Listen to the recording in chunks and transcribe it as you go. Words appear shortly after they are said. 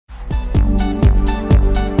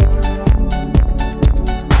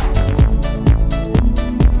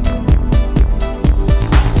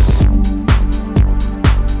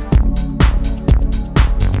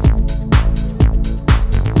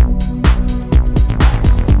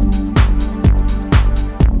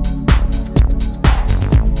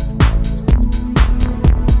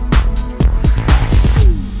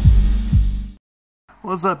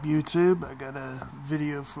What's up, YouTube? I got a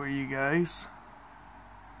video for you guys.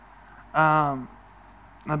 I've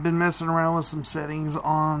been messing around with some settings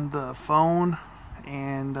on the phone,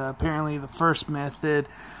 and apparently the first method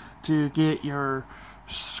to get your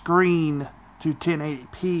screen to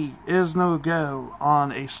 1080p is no go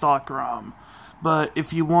on a stock ROM. But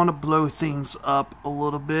if you want to blow things up a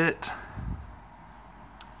little bit,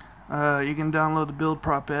 you can download the build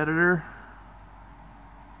prop editor.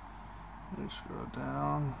 Let's scroll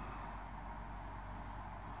down.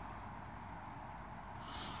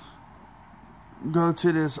 Go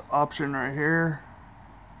to this option right here.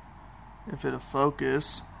 If it'll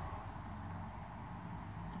focus.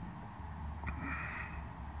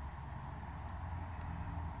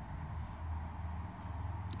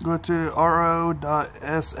 Go to ro.sf.lcd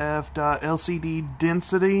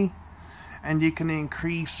density, and you can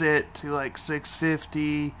increase it to like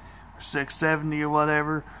 650 or 670 or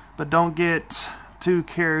whatever, but don't get too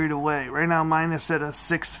carried away. Right now mine is set at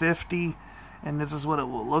 650, and this is what it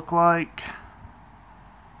will look like.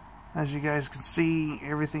 As you guys can see,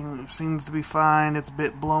 everything seems to be fine. It's a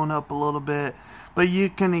bit blown up a little bit, but you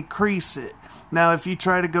can increase it. Now, if you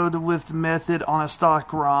try to go with the method on a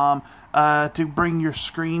stock ROM to bring your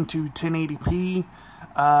screen to 1080p,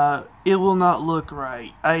 it will not look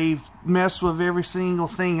right. I've messed with every single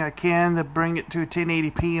thing I can to bring it to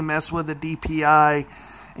 1080p and mess with the DPI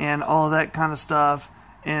and all that kind of stuff,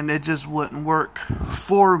 and it just wouldn't work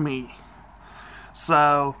for me.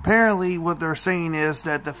 So apparently what they're saying is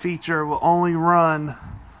that the feature will only run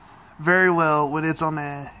very well when it's on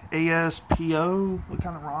the ASPO. What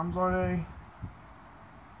kind of ROMs are they?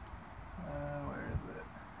 Where is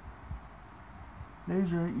it?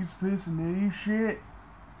 These aren't you supposed to know shit?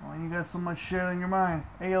 Well, you got so much shit on your mind.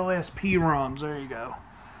 AOSP ROMs, there you go.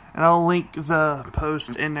 And I'll link the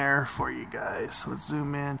post in there for you guys. Let's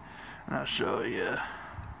zoom in and I'll show you.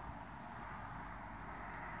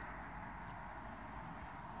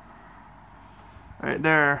 Right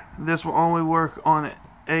there, this will only work on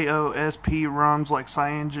AOSP ROMs like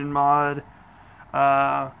CyanogenMod.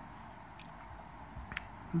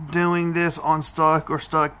 Doing this on stock or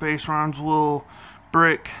stock-based ROMs will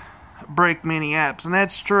break many apps, and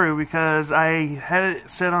that's true because I had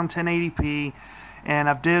it set on 1080p, and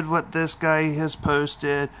I've did what this guy has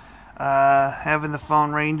posted, having the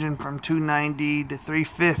phone ranging from 290 to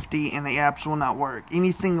 350, and the apps will not work.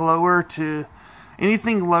 Anything lower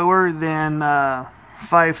than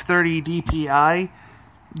 530 DPI,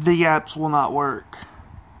 the apps will not work.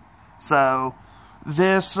 So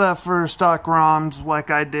this for stock ROMs,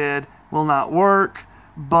 like I did, will not work,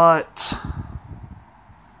 but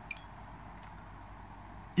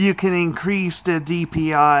you can increase the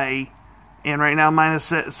DPI, and right now mine is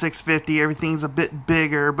set at 650. Everything's a bit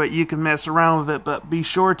bigger, but you can mess around with it. But be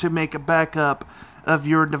sure to make a backup of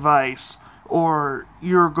your device, or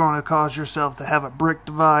you're going to cause yourself to have a brick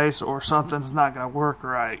device, or something's not going to work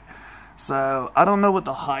right. So I don't know what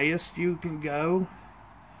the highest you can go,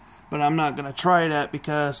 but I'm not going to try that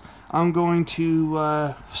because I'm going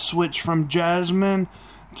to switch from Jasmine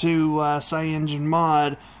to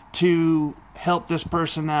CyanogenMod to help this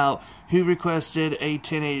person out who requested a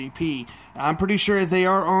 1080p. I'm pretty sure they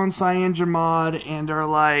are on CyanogenMod and are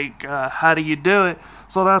like, how do you do it?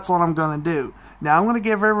 So that's what I'm going to do. Now, I'm going to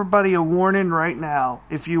give everybody a warning right now.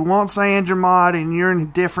 If you want CyanogenMod and you're in a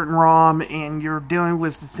different ROM and you're dealing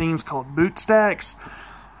with the things called boot stacks,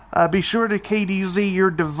 be sure to KDZ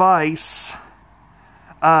your device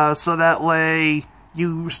so that way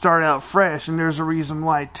you start out fresh, and there's a reason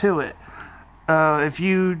why to it. If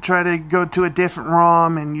you try to go to a different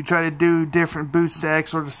ROM and you try to do different boot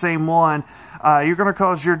stacks or the same one, you're going to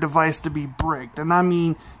cause your device to be bricked. And I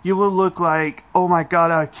mean, you will look like, oh my god,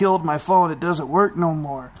 I killed my phone, it doesn't work no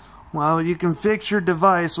more. Well, you can fix your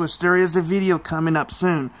device, which there is a video coming up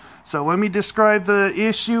soon. So let me describe the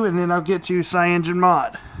issue, and then I'll get to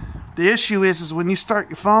CyanogenMod. The issue is when you start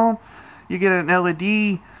your phone, you get an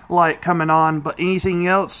LED light coming on, but anything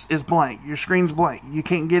else is blank. Your screen's blank. You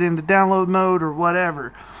can't get into download mode or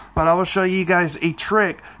whatever. But I will show you guys a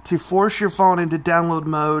trick to force your phone into download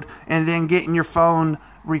mode and then getting your phone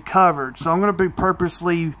recovered. So I'm going to be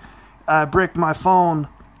purposely brick my phone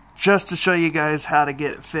just to show you guys how to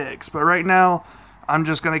get it fixed. But right now, I'm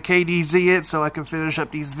just going to KDZ it so I can finish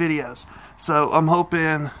up these videos. So I'm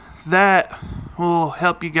hoping that will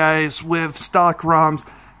help you guys with stock ROMs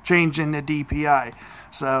changing the DPI.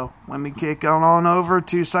 So let me kick on over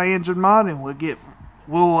to CyanogenMod, and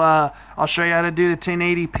I'll show you how to do the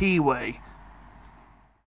 1080p way.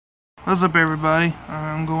 What's up, everybody?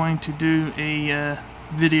 I'm going to do a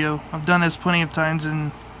video. I've done this plenty of times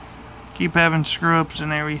and keep having screw ups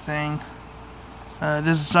and everything.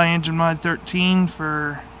 This is CyanogenMod 13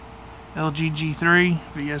 for LGG3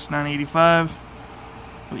 VS985.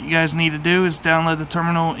 What you guys need to do is download the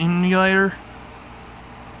terminal emulator.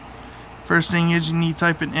 First thing is you need to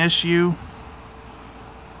type in SU.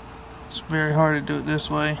 It's very hard to do it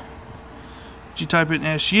this way. But you type in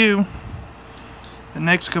SU. The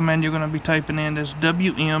next command you're going to be typing in is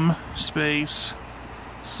WM space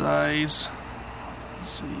size.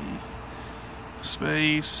 Let's see.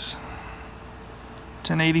 Space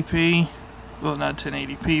 1080p. Well, not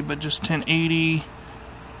 1080p, but just 1080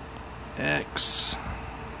 x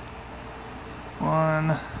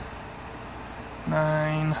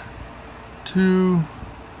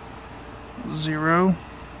 1920.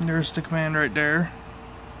 There's the command right there.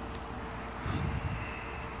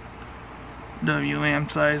 WM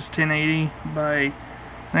size 1080 by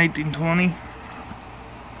 1920.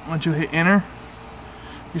 Once you hit enter,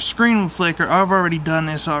 your screen will flicker. I've already done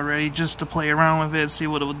this already just to play around with it, see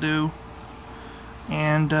what it will do.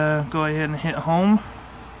 And go ahead and hit home.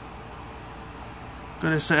 Go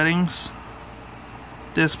to settings,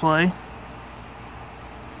 display,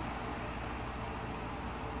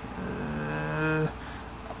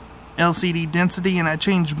 LCD density, and I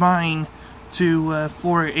changed mine to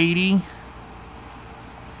 480,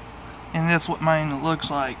 and that's what mine looks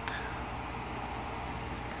like.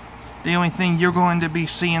 The only thing you're going to be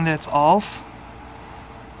seeing that's off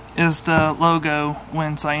is the logo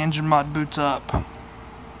when CyanogenMod boots up,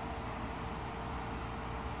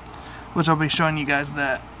 which I'll be showing you guys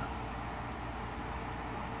that.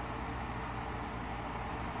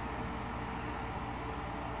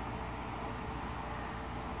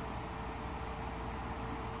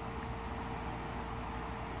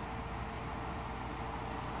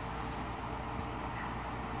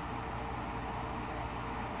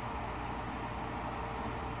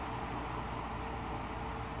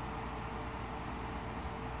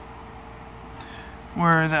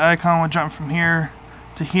 Where the icon will jump from here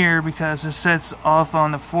to here because it sets off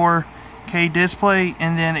on the 4K display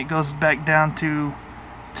and then it goes back down to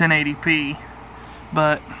 1080p.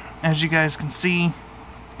 But as you guys can see,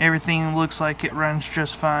 everything looks like it runs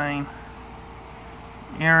just fine.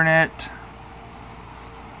 Internet,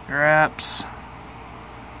 your apps,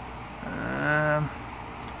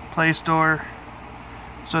 Play Store,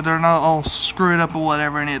 so they're not all screwed up or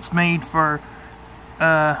whatever, and it's made for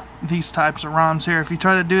these types of ROMs here. If you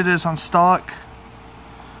try to do this on stock,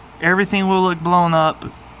 everything will look blown up,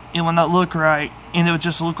 it will not look right, and it will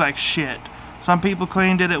just look like shit. Some people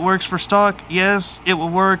claim that it works for stock. Yes, it will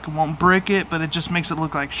work, it won't brick it, but it just makes it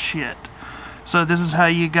look like shit. So this is how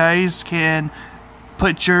you guys can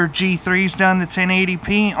put your G3s down to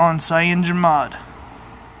 1080p on CyanogenMod.